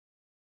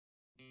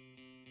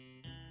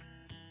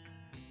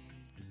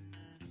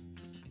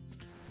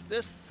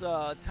This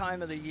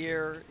time of the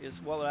year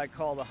is what I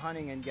call the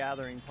hunting and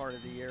gathering part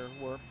of the year.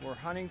 We're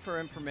hunting for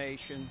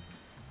information,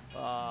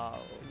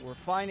 we're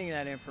finding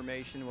that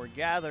information, we're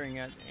gathering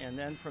it, and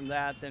then from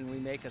that, then we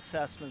make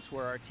assessments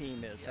where our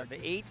team is. We have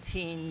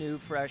 18 new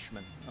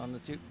freshmen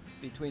on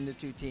between the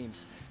two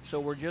teams. So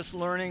we're just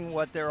learning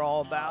what they're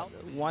all about.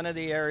 One of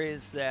the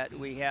areas that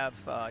we have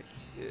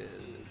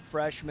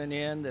freshmen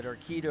in that are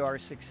key to our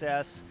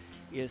success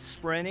is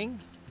sprinting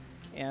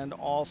and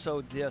also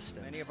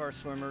distance. Many of our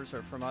swimmers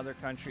are from other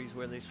countries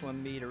where they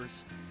swim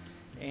meters,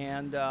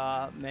 and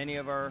many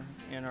of our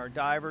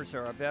divers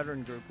are a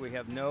veteran group. We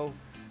have no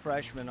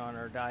freshmen on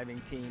our diving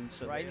team.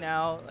 So right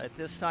now, at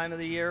this time of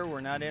the year,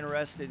 we're not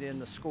interested in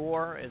the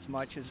score as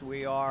much as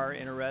we are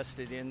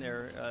interested in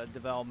their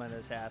development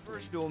as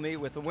athletes. First dual meet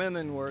with the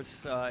women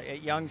was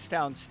at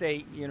Youngstown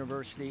State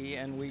University,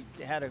 and we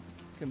had a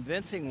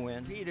convincing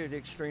win. We competed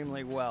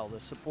extremely well. The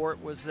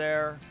support was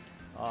there.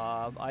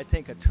 I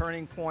think a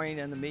turning point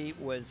in the meet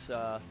was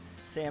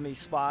Sammy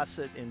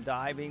Spossett in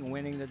diving,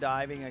 winning the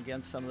diving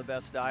against some of the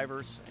best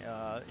divers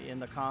in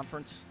the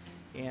conference.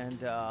 And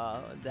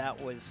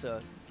that was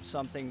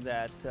something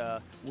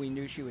that we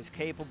knew she was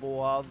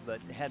capable of,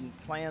 but hadn't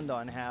planned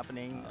on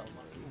happening.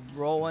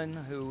 Roland,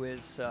 who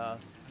is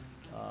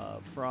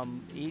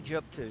from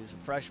Egypt, who's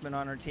a freshman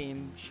on her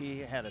team, she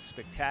had a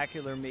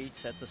spectacular meet,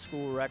 set the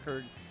school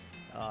record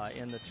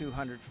in the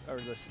 200,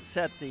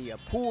 set the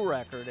pool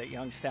record at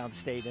Youngstown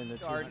State in the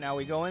 200. Now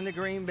we go into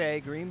Green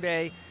Bay. Green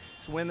Bay's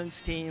women's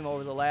team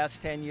over the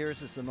last 10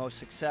 years is the most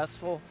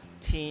successful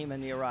team in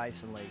the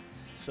Horizon League.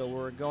 So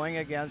we're going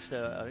against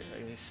an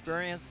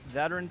experienced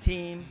veteran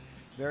team,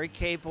 very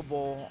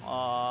capable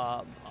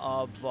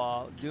of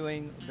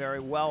doing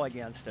very well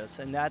against us,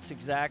 and that's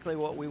exactly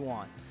what we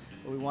want.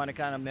 We want to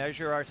kind of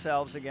measure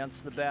ourselves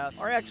against the best.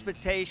 Our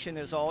expectation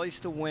is always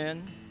to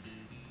win.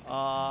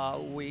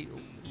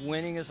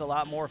 Winning is a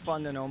lot more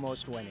fun than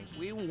almost winning.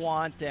 We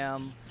want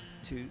them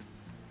to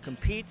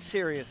compete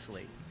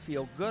seriously,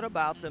 feel good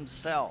about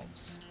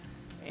themselves,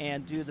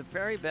 and do the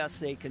very best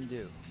they can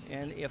do.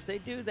 And if they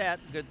do that,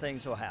 good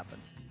things will happen.